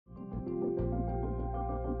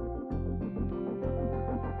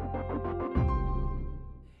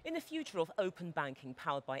In the future of open banking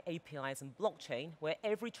powered by APIs and blockchain, where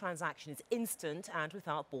every transaction is instant and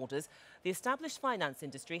without borders, the established finance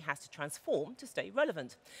industry has to transform to stay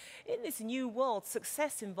relevant. In this new world,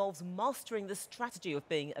 success involves mastering the strategy of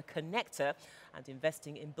being a connector and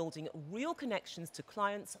investing in building real connections to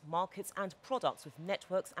clients, markets and products with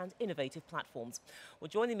networks and innovative platforms. Well,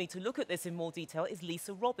 joining me to look at this in more detail is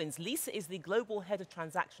Lisa Robbins. Lisa is the Global Head of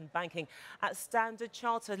Transaction Banking at Standard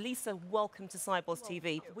Chartered. Lisa, welcome to Sibos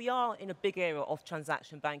TV. We are in a big era of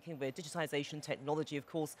transaction banking where digitization, technology, of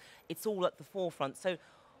course, it's all at the forefront. So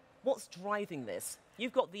what's driving this?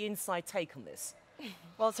 You've got the inside take on this.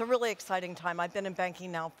 Well, it's a really exciting time. I've been in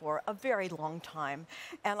banking now for a very long time,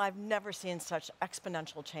 and I've never seen such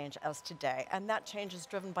exponential change as today. And that change is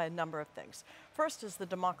driven by a number of things. First is the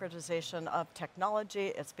democratization of technology.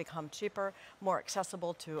 It's become cheaper, more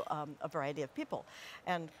accessible to a variety of people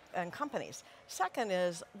and companies. Second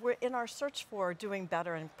is we're in our search for doing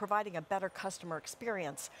better and providing a better customer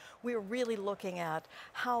experience. We're really looking at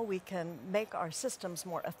how we can make our systems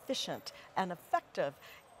more efficient and effective,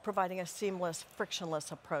 providing a seamless,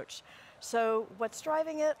 frictionless approach. So what's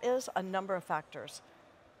driving it is a number of factors.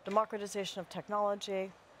 Democratization of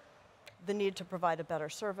technology, the need to provide a better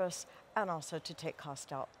service, and also to take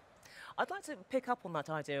cost out. I'd like to pick up on that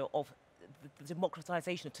idea of the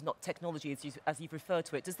democratization of technology, as you've referred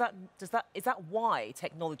to it. Is that why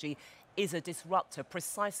technology is a disruptor,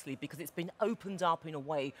 precisely because it's been opened up in a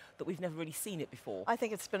way that we've never really seen it before? I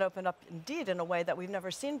think it's been opened up indeed in a way that we've never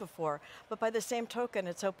seen before, but by the same token,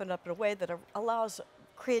 it's opened up in a way that allows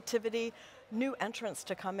creativity, new entrants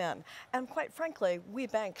to come in. And quite frankly, we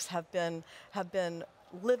banks have been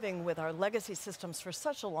living with our legacy systems for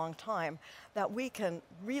such a long time that we can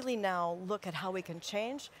really now look at how we can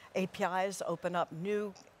change. APIs open up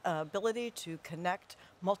new ability to connect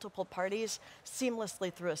multiple parties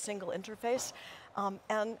seamlessly through a single interface.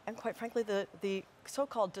 And quite frankly, the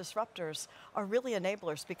so-called disruptors are really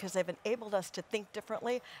enablers because they've enabled us to think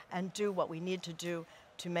differently and do what we need to do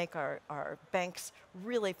to make our banks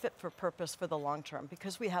really fit for purpose for the long term.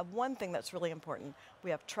 Because we have one thing that's really important. We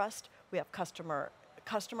have trust, we have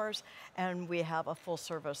customers, and we have a full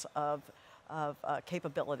service of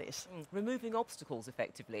capabilities. Removing obstacles,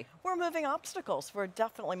 effectively. We're moving obstacles. We're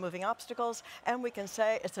definitely moving obstacles, and we can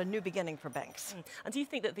say it's a new beginning for banks. And do you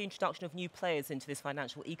think that the introduction of new players into this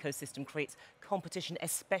financial ecosystem creates competition,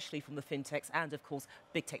 especially from the fintechs and, of course,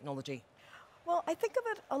 big technology? Well, I think of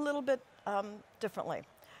it a little bit differently.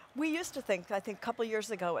 We used to think, I think a couple of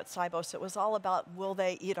years ago at Sibos, it was all about, will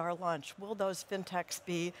they eat our lunch? Will those fintechs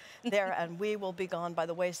be there and we will be gone by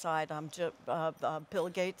the wayside? Bill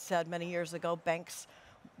Gates said many years ago,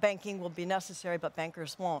 banking will be necessary, but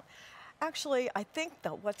bankers won't. Actually, I think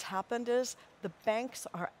that what's happened is the banks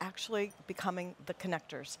are actually becoming the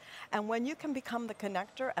connectors. And when you can become the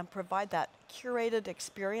connector and provide that curated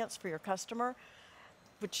experience for your customer,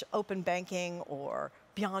 which open banking or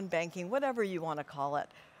beyond banking, whatever you want to call it,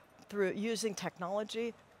 through using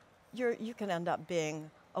technology, you can end up being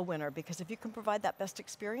a winner, because if you can provide that best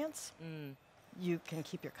experience, you can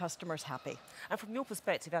keep your customers happy. And from your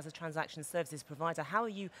perspective as a transaction services provider, how are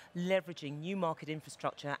you leveraging new market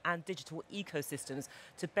infrastructure and digital ecosystems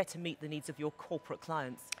to better meet the needs of your corporate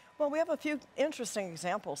clients? Well, we have a few interesting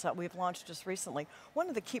examples that we've launched just recently. One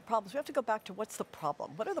of the key problems, we have to go back to what's the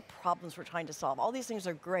problem? What are the problems we're trying to solve? All these things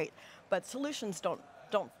are great, but solutions don't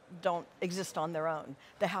exist on their own.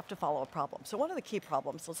 They have to follow a problem. So one of the key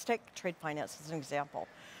problems, let's take trade finance as an example.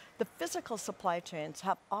 The physical supply chains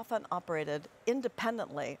have often operated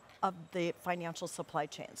independently of the financial supply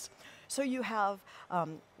chains. So you have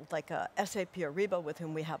like a SAP Ariba, with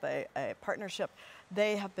whom we have a partnership.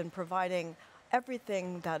 They have been providing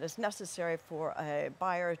everything that is necessary for a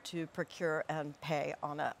buyer to procure and pay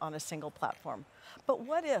on a single platform. But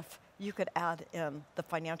what if you could add in the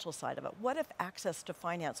financial side of it? What if access to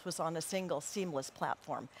finance was on a single seamless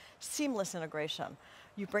platform? Seamless integration.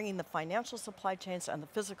 You bringing the financial supply chains and the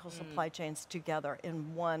physical supply chains together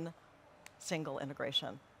in one single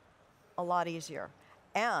integration. A lot easier.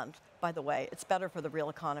 And, by the way, it's better for the real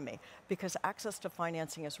economy, because access to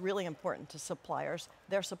financing is really important to suppliers,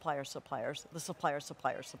 their suppliers' suppliers, the suppliers'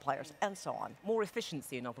 suppliers' suppliers, and so on. More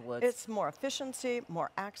efficiency, in other words. It's more efficiency,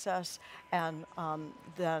 more access, and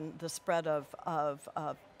then the spread of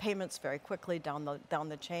payments very quickly down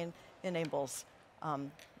the chain enables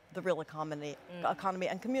the real economy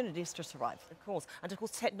and communities to survive. Of course. And of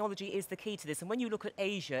course, technology is the key to this. And when you look at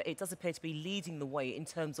Asia, it does appear to be leading the way in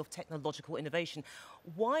terms of technological innovation.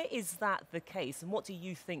 Why is that the case? And what do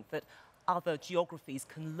you think that other geographies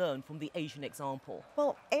can learn from the Asian example?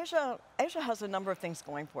 Well, Asia has a number of things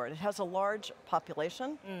going for it. It has a large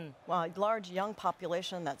population, large young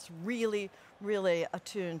population that's really, really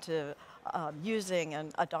attuned to using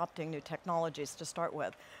and adopting new technologies to start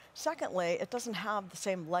with. Secondly, it doesn't have the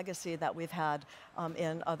same legacy that we've had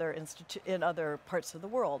in other parts of the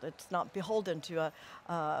world. It's not beholden to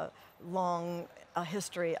a long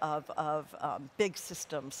history of big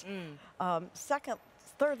systems.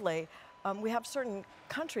 Thirdly, we have certain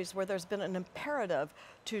countries where there's been an imperative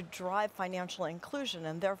to drive financial inclusion,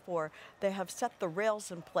 and therefore they have set the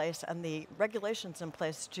rails in place and the regulations in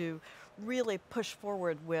place to really push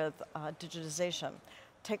forward with digitization.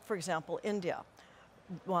 Take, for example, India,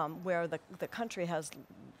 where the country has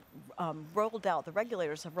rolled out, the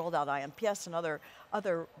regulators have rolled out IMPS and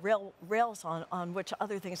other rails on which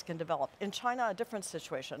other things can develop. In China, a different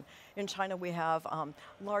situation. In China, we have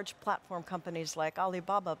large platform companies like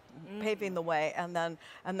Alibaba paving the way, and then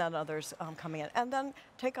others coming in. And then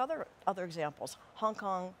take other examples. Hong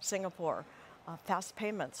Kong, Singapore. Fast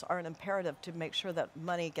payments are an imperative to make sure that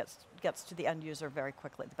money gets to the end user very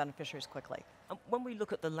quickly, the beneficiaries quickly. When we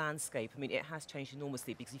look at the landscape, I mean, it has changed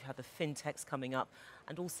enormously because you've had the fintechs coming up,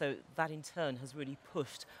 and also that in turn has really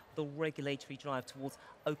pushed the regulatory drive towards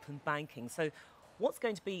open banking. So what's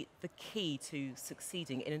going to be the key to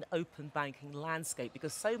succeeding in an open banking landscape?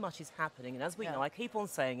 Because so much is happening, and as we know, I keep on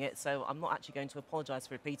saying it, so I'm not actually going to apologize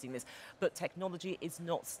for repeating this, but technology is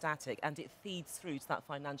not static, and it feeds through to that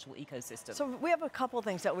financial ecosystem. So we have a couple of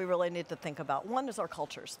things that we really need to think about. One is our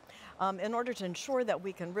cultures. In order to ensure that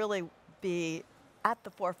we can really be at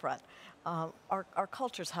the forefront, our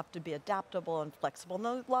cultures have to be adaptable and flexible. And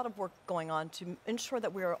there's a lot of work going on to ensure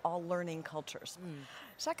that we are all learning cultures.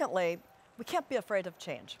 Secondly, we can't be afraid of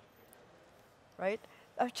change, right?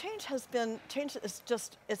 Change is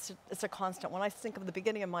just, it's a constant. When I think of the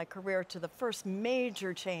beginning of my career to the first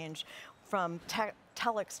major change from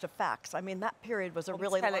telex to fax, I mean, that period was a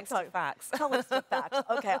really long time. Telex to fax. Telex to fax.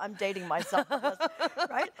 Okay, I'm dating myself,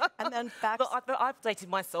 right? And then fax. But I've dated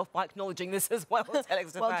myself by acknowledging this as well, telex to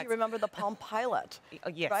fax. Well, do you remember the Palm Pilot?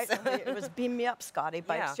 Yes. Right? It was beam me up, Scotty,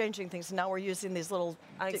 by exchanging things. And now we're using these little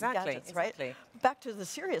gadgets, right? Back to the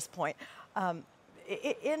serious point.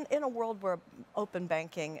 In a world where open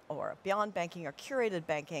banking or beyond banking or curated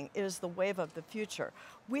banking is the wave of the future,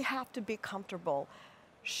 we have to be comfortable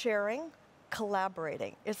sharing,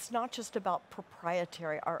 collaborating. It's not just about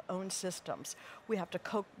proprietary, our own systems. We have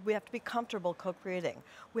to be comfortable co-creating.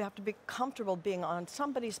 We have to be comfortable being on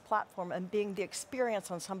somebody's platform and being the experience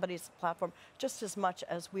on somebody's platform just as much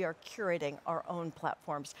as we are curating our own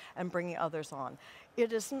platforms and bringing others on.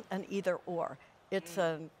 It isn't an either or. It's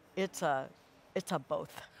a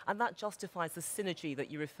both. And that justifies the synergy that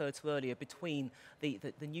you referred to earlier between the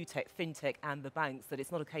new tech, fintech, and the banks, that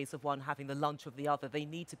it's not a case of one having the lunch of the other. They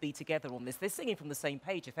need to be together on this. They're singing from the same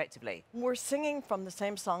page, effectively. We're singing from the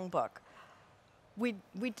same songbook. We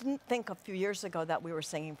didn't think a few years ago that we were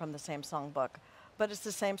singing from the same songbook, but it's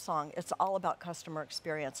the same song. It's all about customer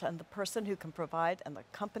experience, and the person who can provide and the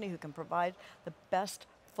company who can provide the best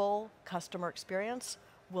full customer experience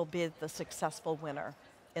will be the successful winner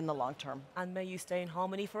in the long term. And may you stay in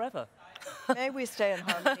harmony forever. May we stay in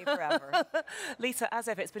harmony forever. Lisa, as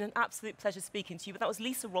ever, it's been an absolute pleasure speaking to you. But that was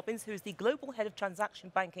Lisa Robbins, who is the Global Head of Transaction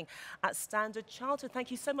Banking at Standard Chartered.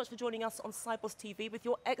 Thank you so much for joining us on Sibos TV with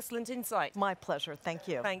your excellent insight. My pleasure. Thank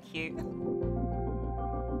you. Thank you.